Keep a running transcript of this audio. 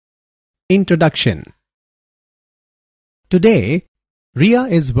Introduction. Today, Ria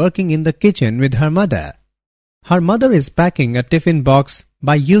is working in the kitchen with her mother. Her mother is packing a tiffin box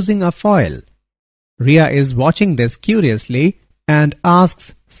by using a foil. Ria is watching this curiously and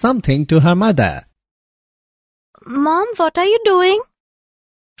asks something to her mother. Mom, what are you doing?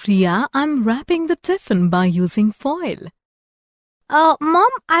 Ria, I'm wrapping the tiffin by using foil.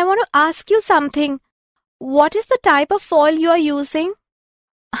 Mom, I want to ask you something. What is the type of foil you are using?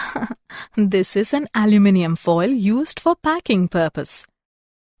 This is an aluminium foil used for packing purpose.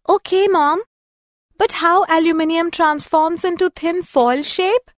 Okay, Mom. But how aluminium transforms into thin foil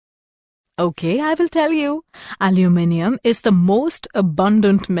shape? Okay, I will tell you. Aluminium is the most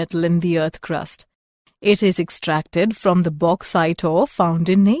abundant metal in the earth crust. It is extracted from the bauxite ore found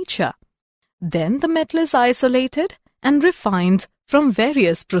in nature. Then the metal is isolated and refined from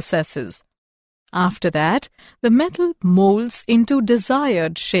various processes. After that, the metal molds into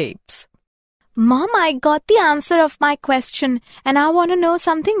desired shapes. Mom, I got the answer of my question and I want to know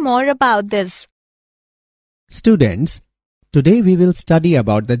something more about this. Students, today we will study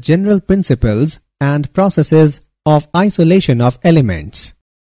about the general principles and processes of isolation of elements.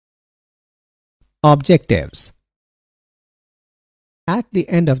 Objectives. At the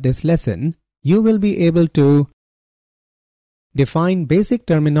end of this lesson, you will be able to define basic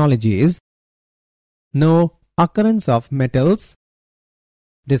terminologies, know occurrence of metals,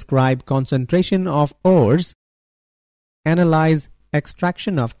 describe concentration of ores, analyze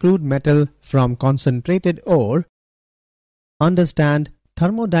extraction of crude metal from concentrated ore, understand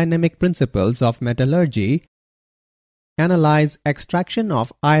thermodynamic principles of metallurgy, analyze extraction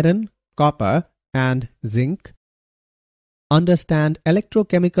of iron, copper, and zinc, understand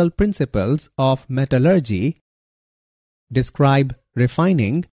electrochemical principles of metallurgy, describe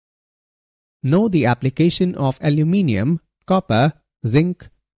refining, know the application of aluminium, copper, zinc,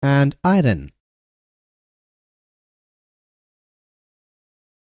 and iron.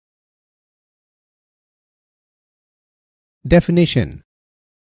 Definition.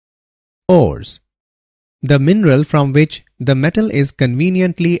 Ores. The mineral from which the metal is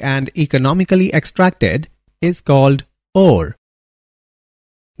conveniently and economically extracted is called ore.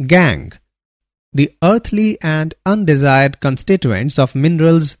 Gangue. The earthly and undesired constituents of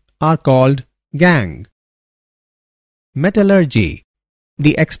minerals are called gangue. Metallurgy.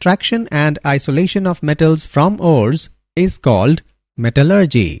 The extraction and isolation of metals from ores is called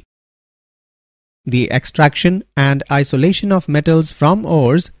metallurgy. The extraction and isolation of metals from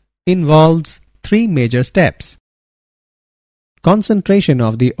ores involves three major steps: concentration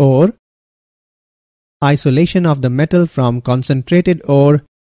of the ore, isolation of the metal from concentrated ore,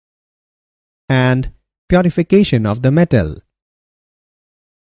 and purification of the metal.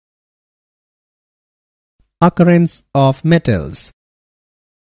 Occurrence of metals.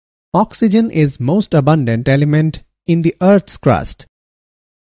 Oxygen is most abundant element in the Earth's crust.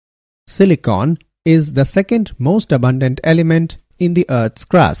 Silicon is the second most abundant element in the Earth's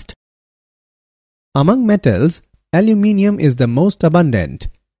crust. Among metals, aluminium is the most abundant.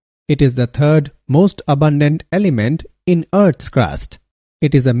 It is the third most abundant element in Earth's crust.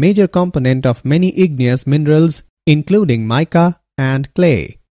 It is a major component of many igneous minerals, including mica and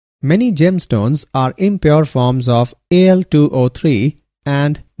clay. Many gemstones are impure forms of Al2O3,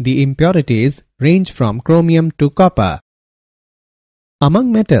 and the impurities range from chromium to copper.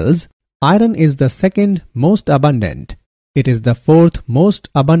 Among metals, iron is the second most abundant. It is the fourth most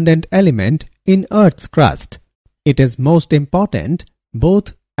abundant element in Earth's crust. It is most important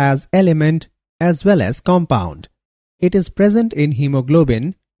both as element as well as compound. It is present in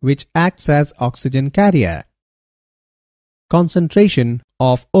hemoglobin, which acts as oxygen carrier. Concentration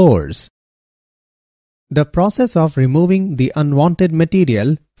of ores. The process of removing the unwanted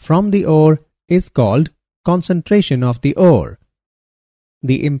material from the ore is called concentration of the ore.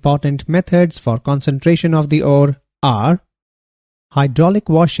 The important methods for concentration of the ore are hydraulic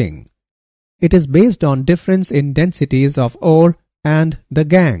washing. It is based on difference in densities of ore and the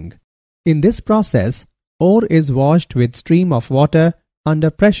gangue. In this process, ore is washed with stream of water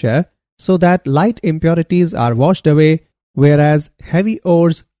under pressure so that light impurities are washed away, whereas heavy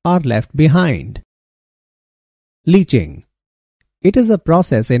ores are left behind. Leaching. It is a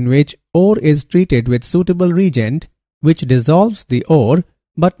process in which ore is treated with suitable reagent which dissolves the ore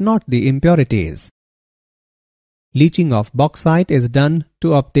but not the impurities. Leaching of bauxite is done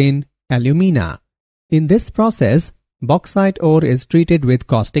to obtain alumina. In this process, bauxite ore is treated with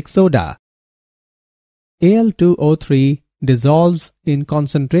caustic soda. Al2O3 dissolves in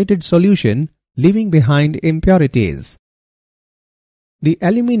concentrated solution, leaving behind impurities. The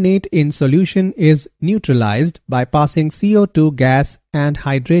aluminate in solution is neutralized by passing CO2 gas and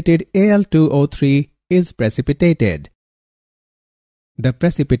hydrated Al2O3 is precipitated. The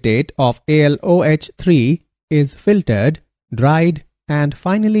precipitate of AlOH3 is filtered, dried and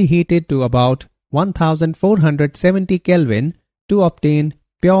finally heated to about 1470 Kelvin to obtain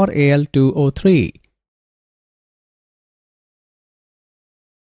pure Al2O3.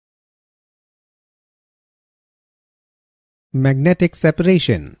 Magnetic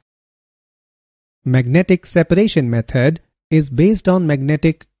separation. Magnetic separation method is based on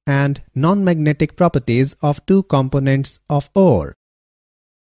magnetic and non-magnetic properties of two components of ore.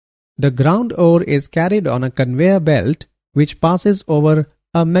 The ground ore is carried on a conveyor belt which passes over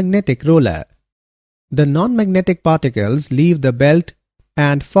a magnetic roller. The non-magnetic particles leave the belt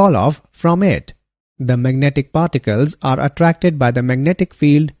and fall off from it. The magnetic particles are attracted by the magnetic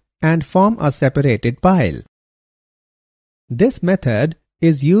field and form a separated pile. This method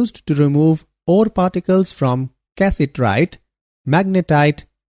is used to remove ore particles from cassiterite, magnetite,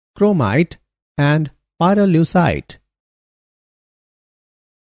 chromite, and pyrolusite.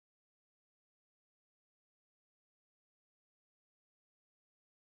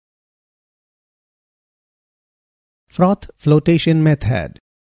 Froth flotation method.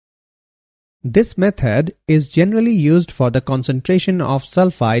 This method is generally used for the concentration of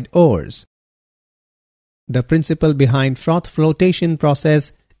sulfide ores. The principle behind froth flotation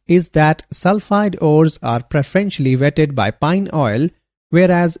process is that sulfide ores are preferentially wetted by pine oil,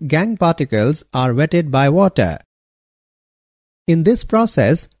 whereas gangue particles are wetted by water. In this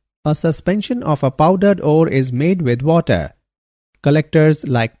process, a suspension of a powdered ore is made with water. Collectors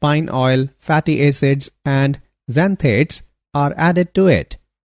like pine oil, fatty acids, and xanthates are added to it.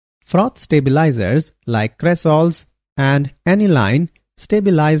 Froth stabilizers like cresols and aniline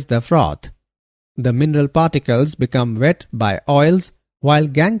stabilize the froth. The mineral particles become wet by oils while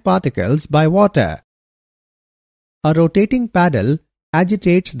gangue particles by water. A rotating paddle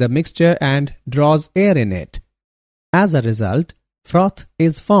agitates the mixture and draws air in it. As a result, froth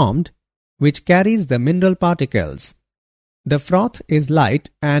is formed, which carries the mineral particles. The froth is light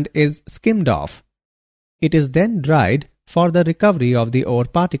and is skimmed off. It is then dried for the recovery of the ore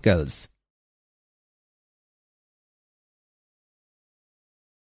particles.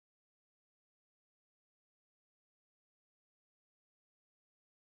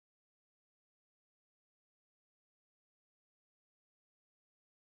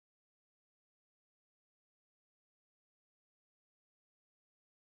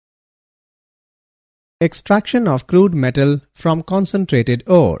 Extraction of crude metal from concentrated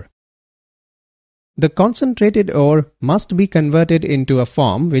ore. The concentrated ore must be converted into a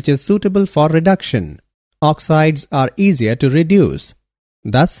form which is suitable for reduction. Oxides are easier to reduce.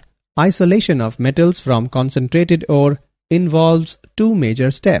 Thus, isolation of metals from concentrated ore involves two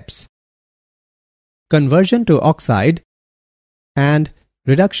major steps: conversion to oxide and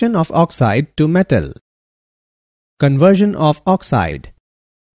reduction of oxide to metal. Conversion of oxide.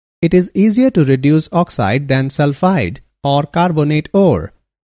 It is easier to reduce oxide than sulfide or carbonate ore.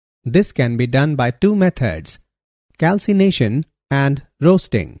 This can be done by two methods: calcination and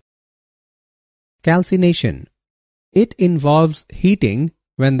roasting. Calcination. It involves heating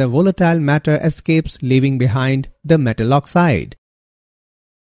when the volatile matter escapes, leaving behind the metal oxide.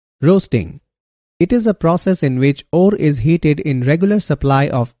 Roasting. It is a process in which ore is heated in regular supply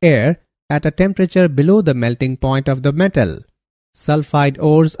of air at a temperature below the melting point of the metal. Sulfide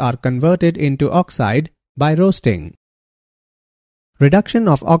ores are converted into oxide by roasting. Reduction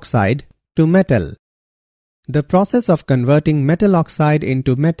of oxide to metal. The process of converting metal oxide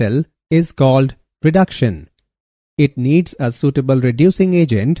into metal is called reduction. It needs a suitable reducing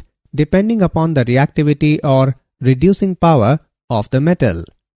agent depending upon the reactivity or reducing power of the metal.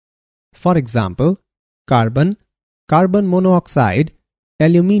 For example, carbon, carbon monoxide,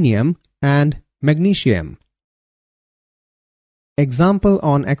 aluminium, and magnesium. Example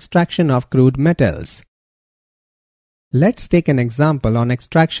on extraction of crude metals. Let's take an example on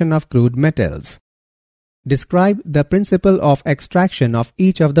extraction of crude metals. Describe the principle of extraction of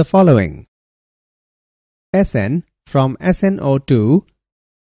each of the following: Sn from SnO2,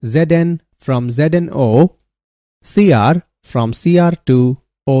 Zn from ZnO, Cr from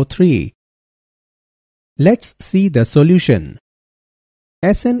Cr2O3. Let's see the solution.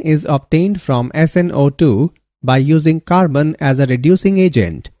 Sn is obtained from SnO2 by using carbon as a reducing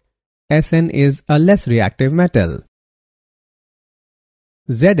agent. Sn is a less reactive metal.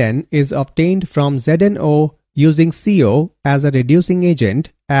 Zn is obtained from ZnO using CO as a reducing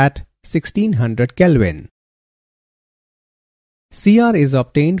agent at 1600 Kelvin. Cr is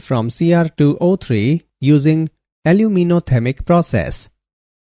obtained from Cr2O3 using aluminothermic process.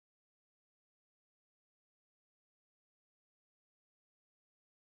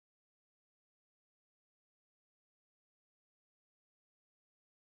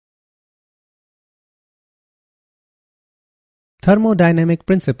 Thermodynamic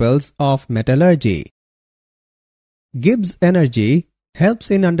principles of metallurgy. Gibbs energy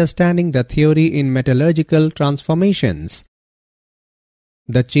helps in understanding the theory in metallurgical transformations.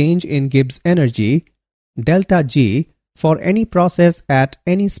 The change in Gibbs energy, delta G, for any process at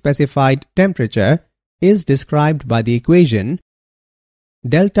any specified temperature is described by the equation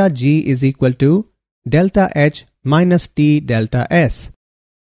delta G is equal to delta H minus T delta S,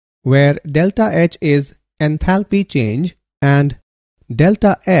 where delta H is enthalpy change and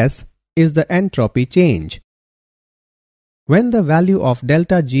delta S is the entropy change. When the value of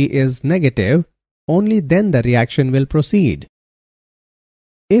delta G is negative, only then the reaction will proceed.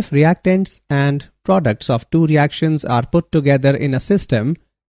 If reactants and products of two reactions are put together in a system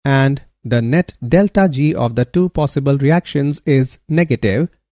and the net delta G of the two possible reactions is negative,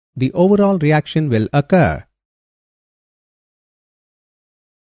 the overall reaction will occur.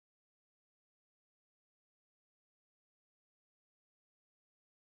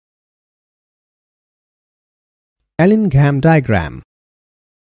 Allingham diagram.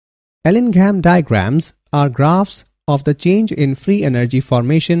 Allingham diagrams are graphs of the change in free energy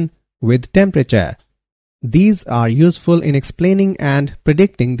formation with temperature. These are useful in explaining and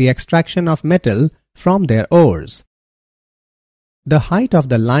predicting the extraction of metal from their ores. The height of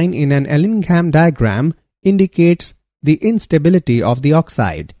the line in an Allingham diagram indicates the instability of the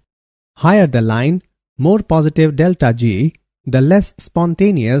oxide. Higher the line, more positive delta G, the less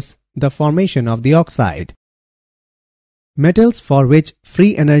spontaneous the formation of the oxide. Metals for which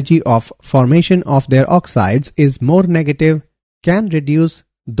free energy of formation of their oxides is more negative can reduce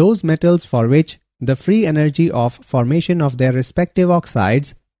those metals for which the free energy of formation of their respective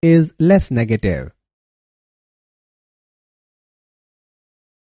oxides is less negative.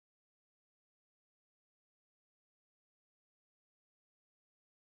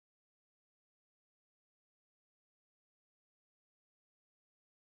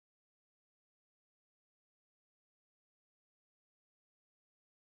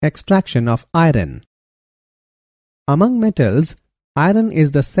 Extraction of iron. Among metals, iron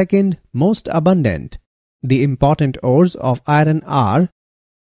is the second most abundant. The important ores of iron are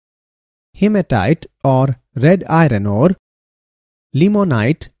hematite or red iron ore,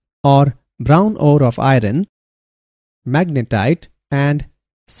 limonite or brown ore of iron, magnetite and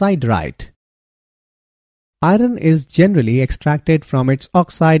siderite. Iron is generally extracted from its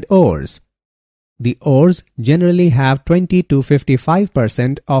oxide ores. The ores generally have 20 to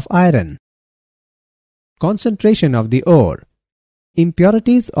 55% of iron. Concentration of the ore.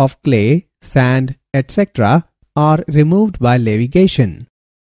 Impurities of clay, sand, etc. are removed by leviation.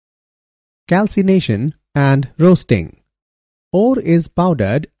 Calcination and roasting. Ore is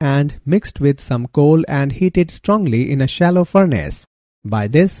powdered and mixed with some coal and heated strongly in a shallow furnace. By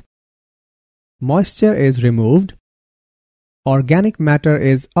this, moisture is removed, organic matter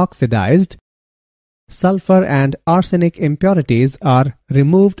is oxidized, sulfur and arsenic impurities are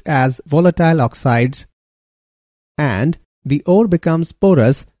removed as volatile oxides, and the ore becomes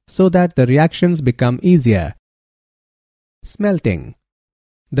porous so that the reactions become easier. Smelting.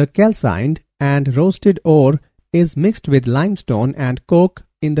 The calcined and roasted ore is mixed with limestone and coke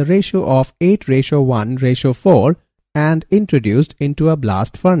in the ratio of 8:1:4 and introduced into a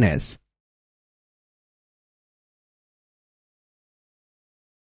blast furnace.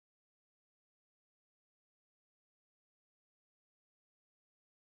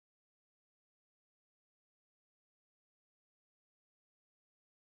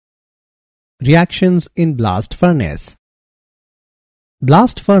 Reactions in blast furnace.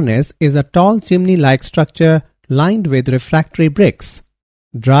 Blast furnace is a tall chimney-like structure lined with refractory bricks.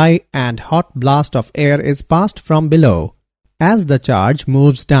 Dry and hot blast of air is passed from below. As the charge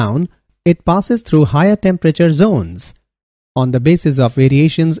moves down, it passes through higher temperature zones. On the basis of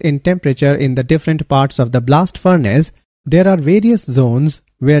variations in temperature in the different parts of the blast furnace, there are various zones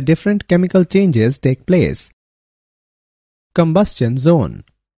where different chemical changes take place. Combustion zone.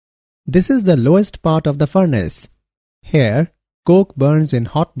 This is the lowest part of the furnace. Here, coke burns in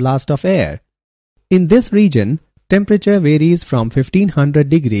hot blast of air. In this region, temperature varies from 1500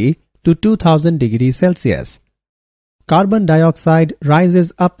 degree to 2000 degree Celsius. Carbon dioxide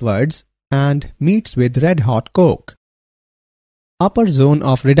rises upwards and meets with red-hot coke. Upper zone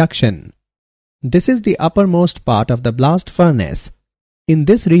of reduction. This is the uppermost part of the blast furnace. In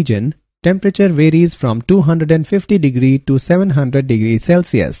this region, temperature varies from 250 degree to 700 degree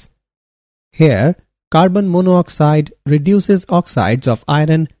Celsius. Here, carbon monoxide reduces oxides of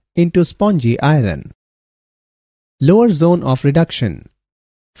iron into spongy iron. Lower zone of reduction.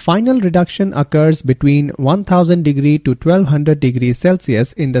 Final reduction occurs between 1000 degree to 1200 degree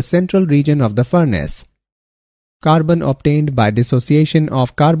Celsius in the central region of the furnace. carbon obtained by dissociation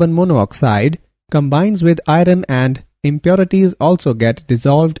of carbon monoxide combines with iron and impurities also get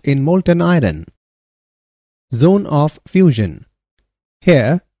dissolved in molten iron. Zone of fusion.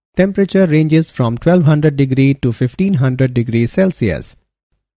 Here, temperature ranges from 1200 degree to 1500 degrees Celsius.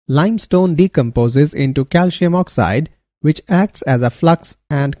 Limestone decomposes into calcium oxide, which acts as a flux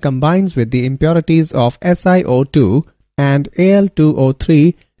and combines with the impurities of SiO2 and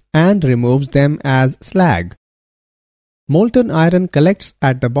Al2O3 and removes them as slag. Molten iron collects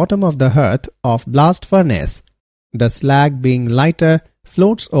at the bottom of the hearth of blast furnace. The slag, being lighter,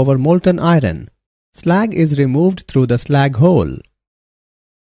 floats over molten iron. Slag is removed through the slag hole.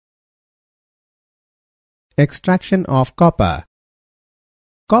 Extraction of copper.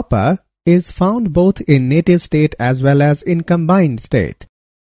 Copper is found both in native state as well as in combined state.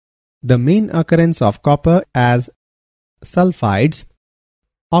 The main occurrence of copper as sulfides,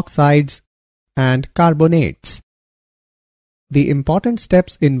 oxides, and carbonates. The important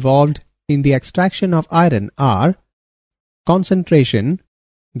steps involved in the extraction of iron are concentration.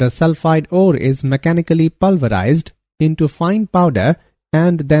 The sulfide ore is mechanically pulverized into fine powder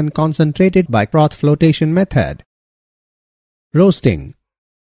and then concentrated by froth flotation method. Roasting.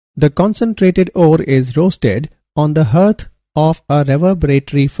 The concentrated ore is roasted on the hearth of a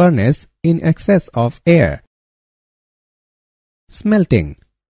reverberatory furnace in excess of air. Smelting.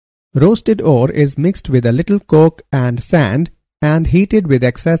 Roasted ore is mixed with a little coke and sand and heated with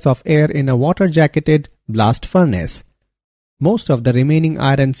excess of air in a water-jacketed blast furnace. Most of the remaining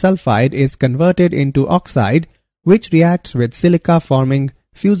iron sulfide is converted into oxide, which reacts with silica forming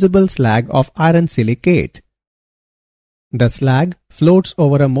fusible slag of iron silicate. The slag floats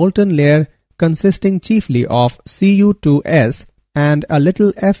over a molten layer consisting chiefly of Cu2s and a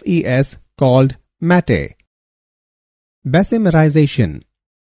little Fes called matte. Bessemerization.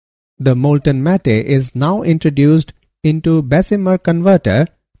 The molten matte is now introduced into Bessemer converter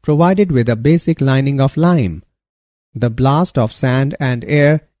provided with a basic lining of lime. The blast of sand and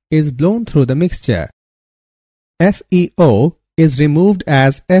air is blown through the mixture. FeO is removed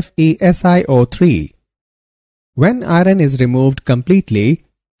as FeSiO3. When iron is removed completely,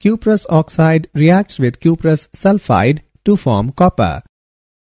 cuprous oxide reacts with cuprous sulfide to form copper.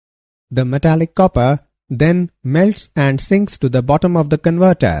 The metallic copper then melts and sinks to the bottom of the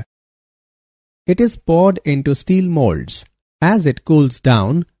converter. It is poured into steel molds. As it cools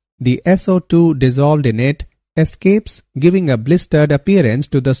down, the SO2 dissolved in it escapes, giving a blistered appearance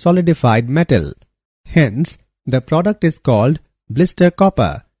to the solidified metal. Hence, the product is called blister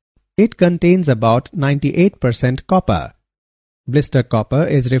copper. It contains about 98% copper. Blister copper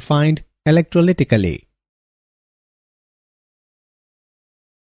is refined electrolytically.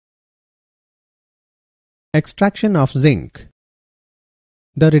 Extraction of zinc.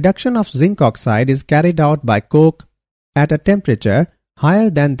 The reduction of zinc oxide is carried out by coke at a temperature higher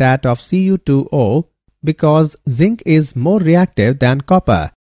than that of Cu2O because zinc is more reactive than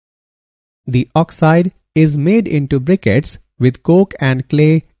copper. The oxide is made into briquettes with coke and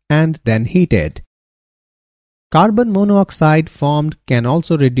clay and then heated. Carbon monoxide formed can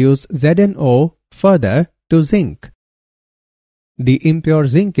also reduce ZnO further to zinc. The impure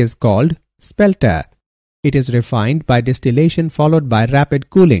zinc is called spelter. It is refined by distillation followed by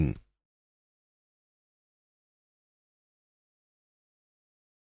rapid cooling.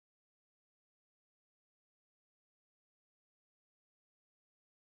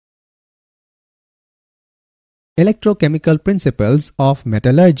 Electrochemical principles of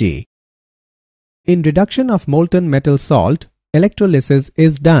metallurgy. In reduction of molten metal salt, electrolysis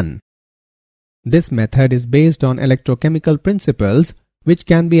is done. This method is based on electrochemical principles which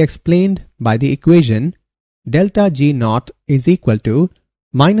can be explained by the equation delta G naught is equal to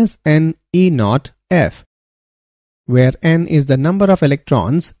minus n E naught F, where n is the number of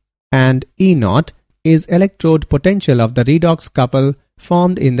electrons and E naught is electrode potential of the redox couple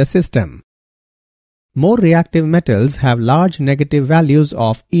formed in the system. More reactive metals have large negative values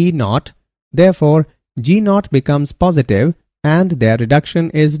of E naught, therefore G naught becomes positive and their reduction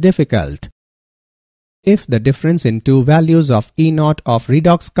is difficult. If the difference in two values of E naught of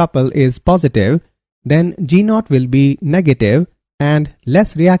redox couple is positive, then G naught will be negative and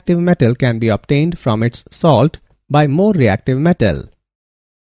less reactive metal can be obtained from its salt by more reactive metal.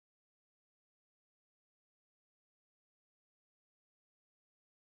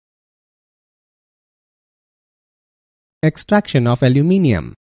 Extraction of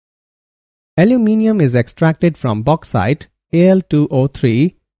aluminium. Aluminium is extracted from bauxite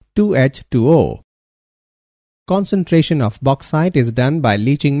Al2O3 2H2O. Concentration of bauxite is done by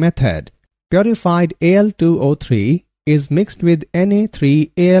leaching method. Purified Al2O3 is mixed with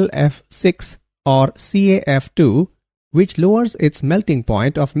Na3AlF6 or CaF2, which lowers its melting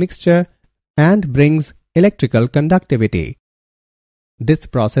point of mixture and brings electrical conductivity. This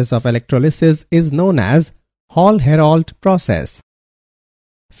process of electrolysis is known as Hall-Héroult process.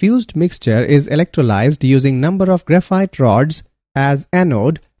 Fused mixture is electrolyzed using number of graphite rods as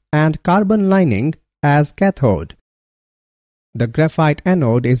anode and carbon lining as cathode. The graphite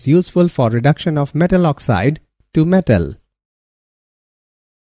anode is useful for reduction of metal oxide to metal.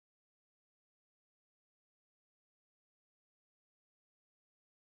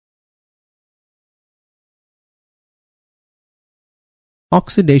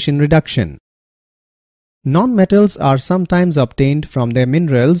 Oxidation reduction. Non-metals are sometimes obtained from their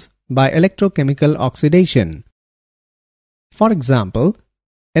minerals by electrochemical oxidation. For example,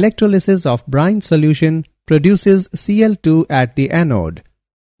 electrolysis of brine solution produces Cl2 at the anode.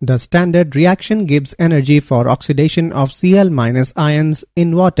 The standard reaction gives energy for oxidation of Cl- ions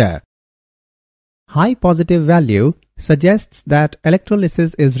in water. High positive value suggests that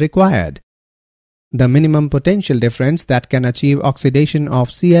electrolysis is required. The minimum potential difference that can achieve oxidation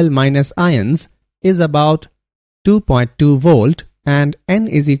of Cl- ions is about 2.2 volt and N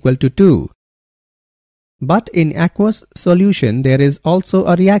is equal to 2. But in aqueous solution there is also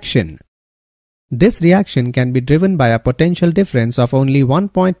a reaction. This reaction can be driven by a potential difference of only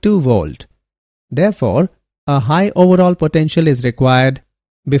 1.2 volt. Therefore, a high overall potential is required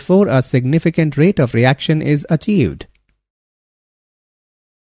before a significant rate of reaction is achieved.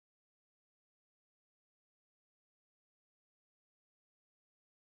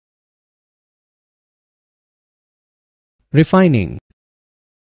 Refining.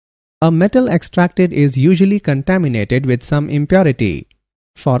 A metal extracted is usually contaminated with some impurity.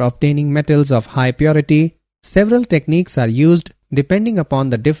 For obtaining metals of high purity, several techniques are used depending upon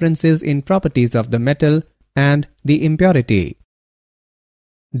the differences in properties of the metal and the impurity.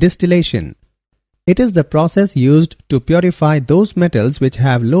 Distillation. It is the process used to purify those metals which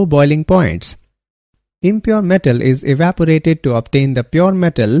have low boiling points. Impure metal is evaporated to obtain the pure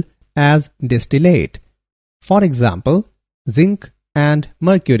metal as distillate. For example, zinc and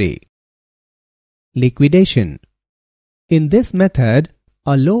mercury. Liquidation. In this method,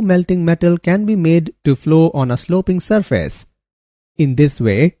 a low melting metal can be made to flow on a sloping surface. In this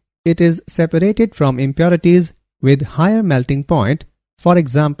way, it is separated from impurities with higher melting point, for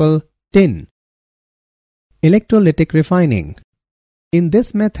example, tin. Electrolytic refining. In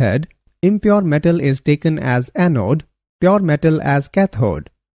this method, impure metal is taken as anode, pure metal as cathode.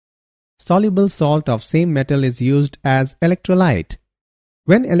 Soluble salt of same metal is used as electrolyte.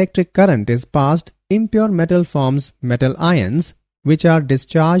 When electric current is passed, impure metal forms metal ions, which are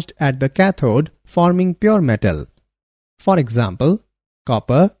discharged at the cathode forming pure metal. For example,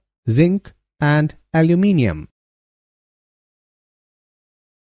 copper, zinc and aluminium.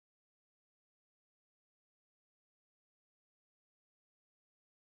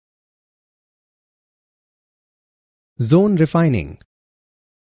 Zone refining.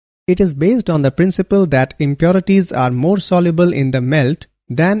 It is based on the principle that impurities are more soluble in the melt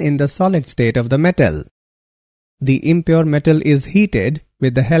than in the solid state of the metal. The impure metal is heated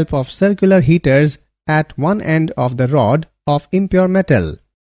with the help of circular heaters at one end of the rod of impure metal.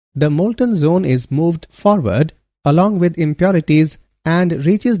 The molten zone is moved forward along with impurities and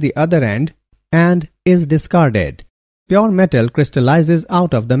reaches the other end and is discarded. Pure metal crystallizes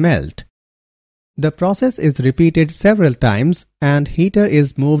out of the melt. The process is repeated several times and heater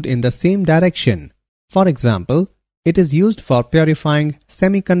is moved in the same direction. For example, it is used for purifying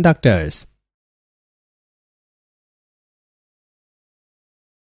semiconductors.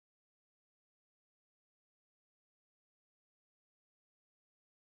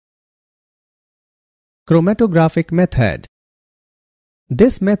 Chromatographic method.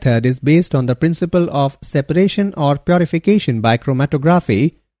 This method is based on the principle of separation or purification by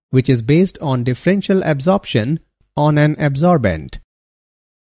chromatography, which is based on differential absorption on an absorbent.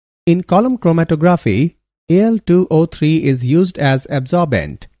 In column chromatography, Al2O3 is used as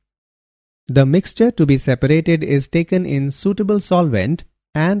absorbent. The mixture to be separated is taken in suitable solvent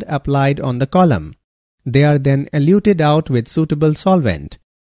and applied on the column. They are then eluted out with suitable solvent.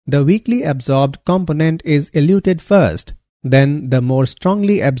 The weakly absorbed component is eluted first, then the more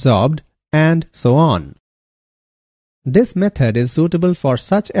strongly absorbed, and so on. This method is suitable for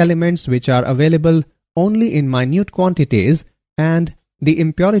such elements which are available only in minute quantities and the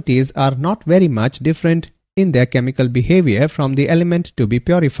impurities are not very much different in their chemical behavior from the element to be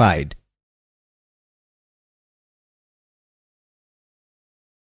purified.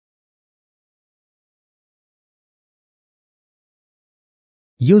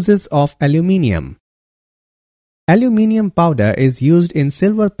 Uses of aluminium. Aluminium powder is used in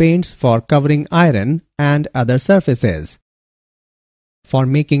silver paints for covering iron and other surfaces. For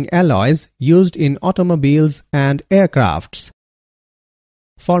making alloys used in automobiles and aircrafts.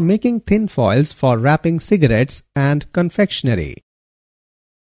 For making tin foils for wrapping cigarettes and confectionery.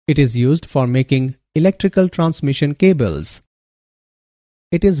 It is used for making electrical transmission cables.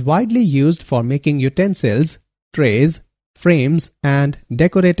 It is widely used for making utensils, trays, frames, and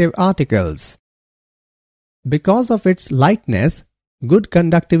decorative articles. Because of its lightness, good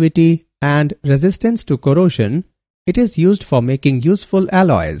conductivity, and resistance to corrosion, it is used for making useful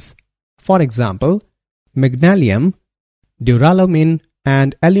alloys. For example, magnesium, duralumin,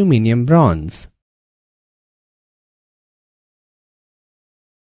 and aluminium bronze.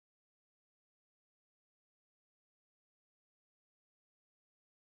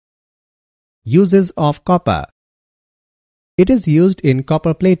 Uses of copper. It is used in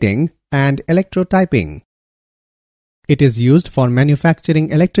copper plating and electrotyping. It is used for manufacturing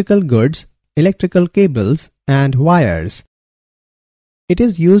electrical goods, electrical cables, and wires. It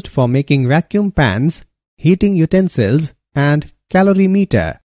is used for making vacuum pans, heating utensils, and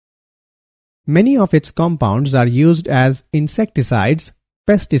calorimeter. Many of its compounds are used as insecticides,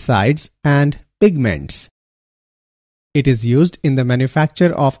 pesticides, and pigments. It is used in the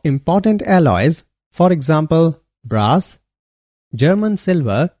manufacture of important alloys, for example, brass, German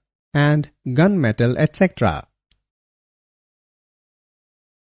silver, and gunmetal, etc.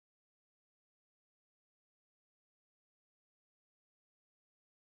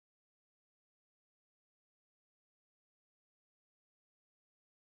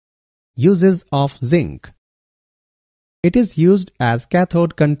 Uses of zinc. It is used as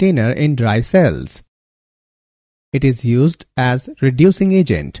cathode container in dry cells. It is used as reducing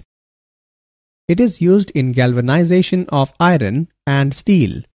agent. It is used in galvanization of iron and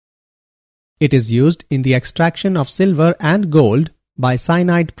steel. It is used in the extraction of silver and gold by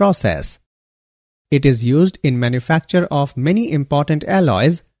cyanide process. It is used in manufacture of many important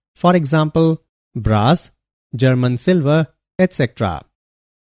alloys, for example, brass, German silver, etc.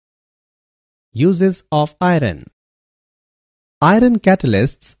 Uses of iron. Iron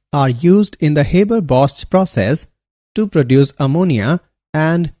catalysts are used in the Haber-Bosch process to produce ammonia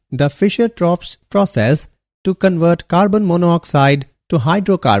and the Fischer-Tropsch process to convert carbon monoxide to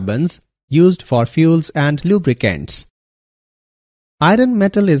hydrocarbons used for fuels and lubricants. Iron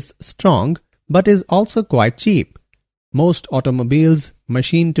metal is strong but is also quite cheap. Most automobiles,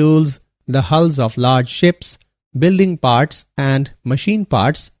 machine tools, the hulls of large ships, building parts and machine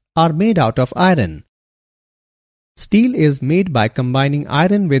parts are made out of iron. Steel is made by combining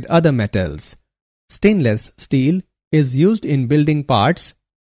iron with other metals. Stainless steel is used in building parts,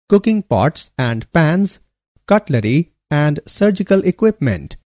 cooking pots and pans, cutlery, and surgical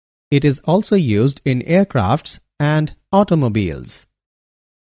equipment. It is also used in aircrafts and automobiles.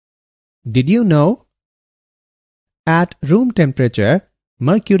 Did you know? At room temperature,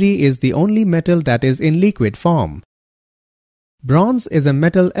 mercury is the only metal that is in liquid form. Bronze is a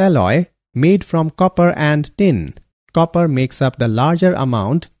metal alloy made from copper and tin. Copper makes up the larger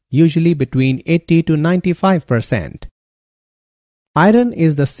amount, usually between 80 to 95%. Iron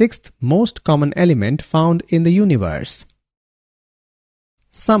is the sixth most common element found in the universe.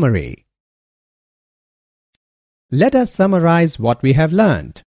 Summary. Let us summarize what we have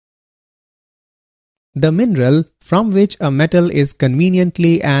learned. The mineral from which a metal is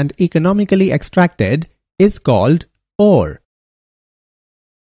conveniently and economically extracted is called ore.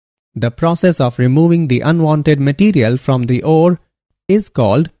 The process of removing the unwanted material from the ore is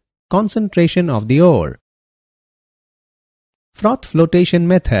called concentration of the ore. Froth flotation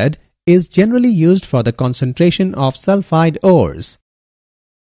method is generally used for the concentration of sulfide ores.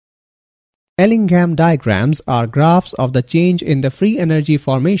 Ellingham diagrams are graphs of the change in the free energy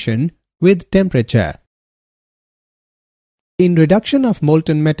formation with temperature. In reduction of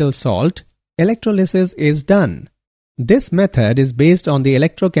molten metal salt, electrolysis is done. This method is based on the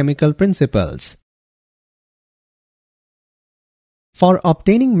electrochemical principles. For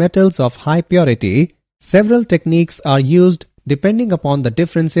obtaining metals of high purity, several techniques are used depending upon the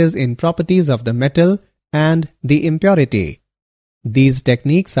differences in properties of the metal and the impurity. These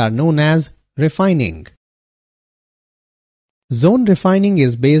techniques are known as refining. Zone refining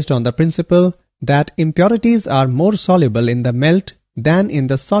is based on the principle that impurities are more soluble in the melt than in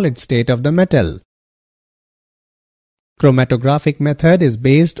the solid state of the metal. Chromatographic method is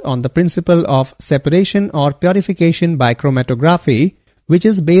based on the principle of separation or purification by chromatography, which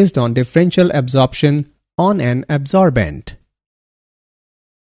is based on differential absorption on an absorbent.